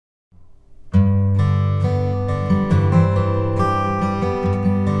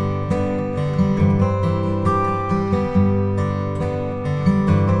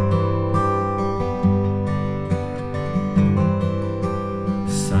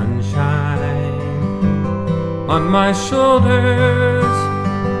Sunshine on my shoulders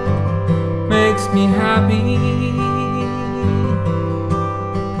makes me happy.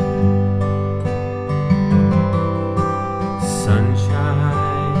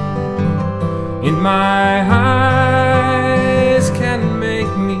 Sunshine in my eyes can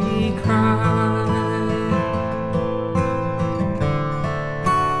make me cry.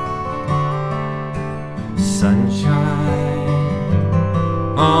 Sunshine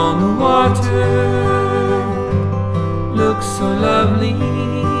on the water looks so lovely.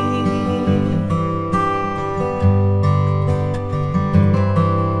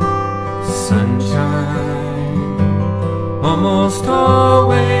 Sunshine almost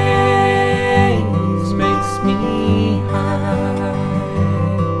always makes me high.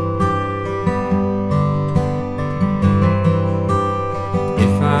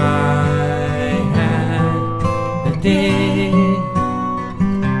 If I had a day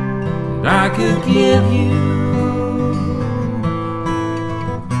that I could give you,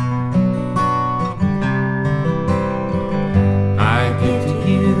 I'd give to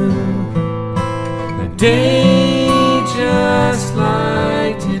you a day just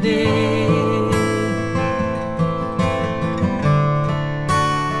like today.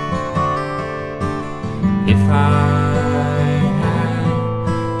 If I had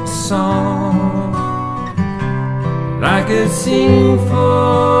a song that I could sing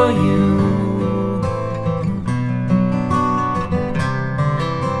for you,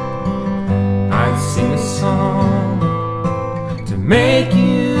 I'd sing a song to make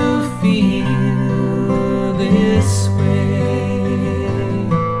you feel this way.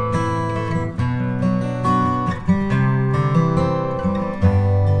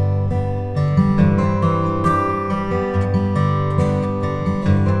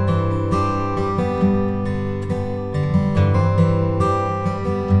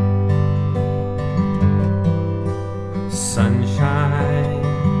 Sunshine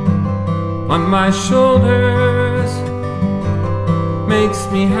on my shoulders makes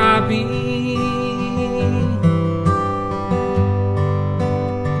me happy.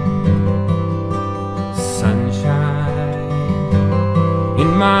 Sunshine in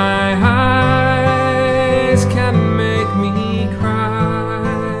my eyes can make me cry.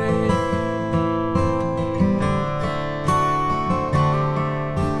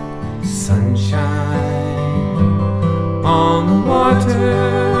 Sunshine on the water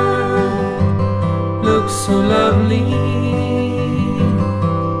looks so lovely.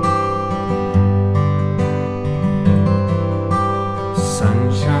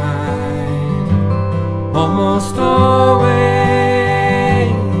 Sunshine almost always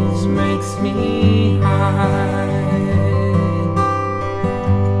makes me high.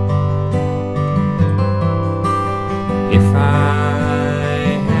 If I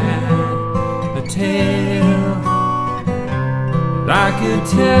had a tale that I could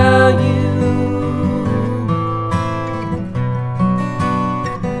tell you,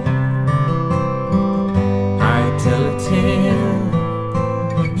 I'd tell a tale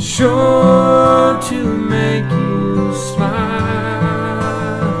sure to make you smile.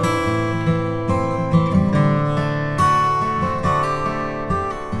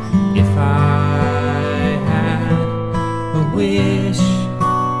 If I had a wish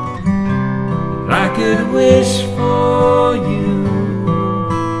that I could wish for you,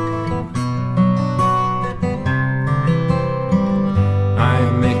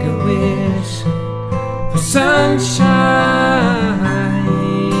 I'd make a wish for sunshine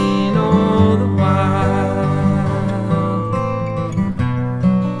all the while.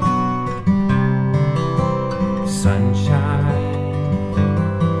 Sunshine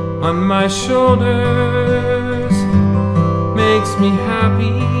on my shoulders makes me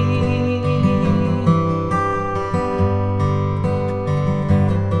happy.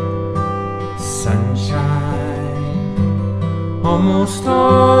 Sunshine almost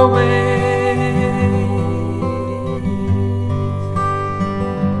always.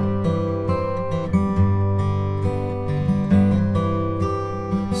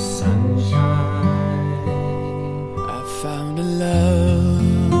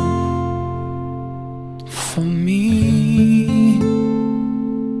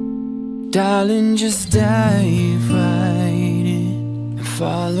 Darling, just dive right in and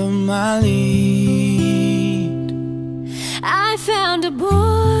follow my lead. I found a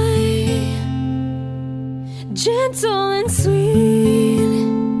boy, gentle and sweet.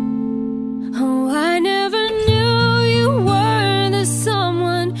 Oh, I never knew you were the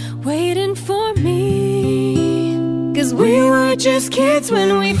someone waiting for me. 'Cause we were just kids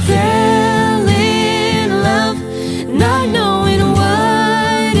when we fell in love, not knowing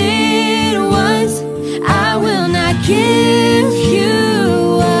what give you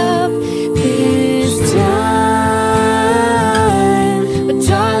up this time. But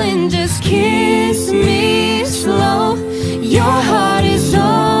darling, just kiss me slow. Your heart is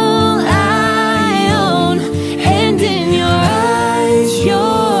all I own, and in your eyes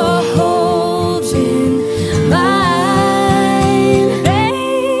you're holding mine.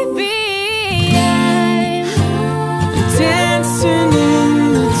 Baby, I'm dancing in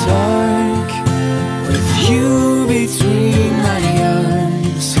the dark with you between my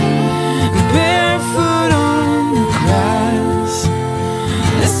arms, barefoot on the grass,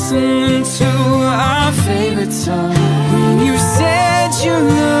 listening to our favorite song. When you said you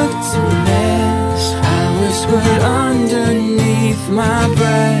looked a mess, I whispered underneath my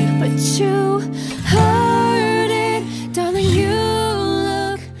breath, but you heard it, darling. You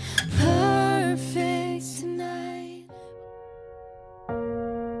look perfect tonight.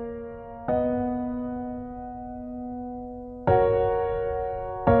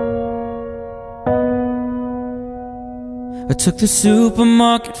 I took the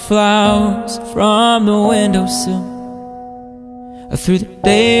supermarket flowers from the windowsill. I threw the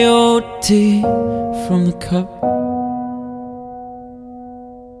day-old tea from the cup,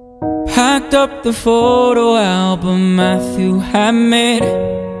 packed up the photo album Matthew had made,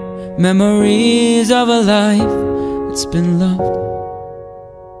 memories of a life that's been loved.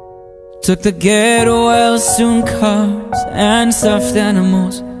 Took the get well soon cards and stuffed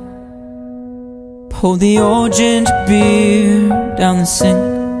animals, pulled the old ginger beer down the sink.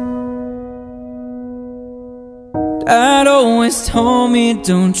 Dad always told me,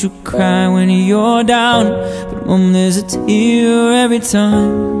 don't you cry when you're down, but Mom, there's a tear every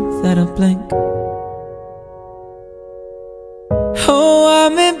time that I blink. Oh,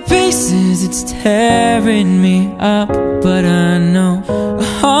 I'm in pieces, it's tearing me up, but I know a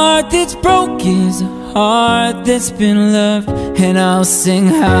heart that's broke is a heart that's been loved, and I'll sing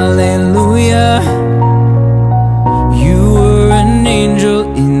hallelujah. You were an angel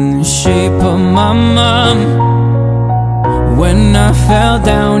in the shape of my mom. When I fell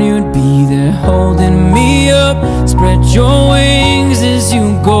down, you'd be there holding me up. Spread your wings as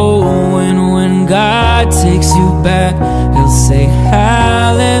you go, and when God takes you back, He'll say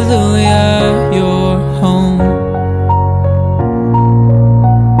hallelujah, you're home.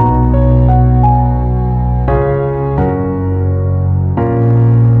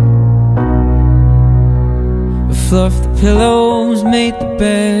 Fluffed the pillows, made the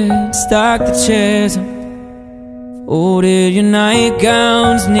bed, stocked the chairs up, folded your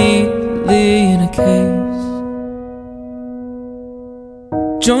nightgowns neatly in a case.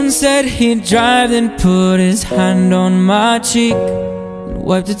 John said he'd drive, then put his hand on my cheek and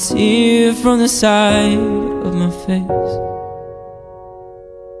wiped a tear from the side of my face.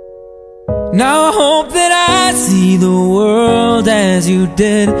 Now I hope that I see the world as you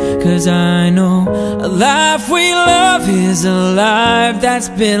did, 'cause I know a life we love is a life that's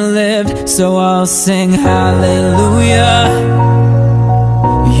been lived. So I'll sing hallelujah.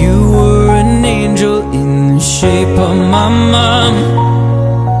 You were an angel in the shape of my mom.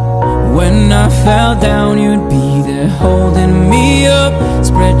 When I fell down, you'd be there holding me up.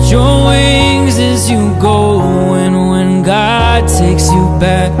 Spread your wings as you go, and when God takes you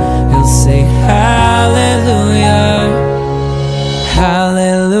back, He'll say hallelujah,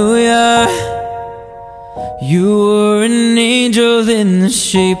 hallelujah. You were an angel in the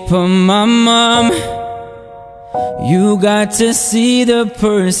shape of my mom. You got to see the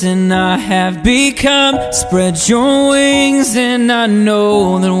person I have become. Spread your wings, and I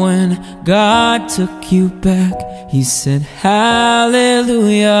know that when God took you back, He said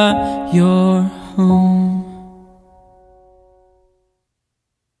hallelujah, you're home.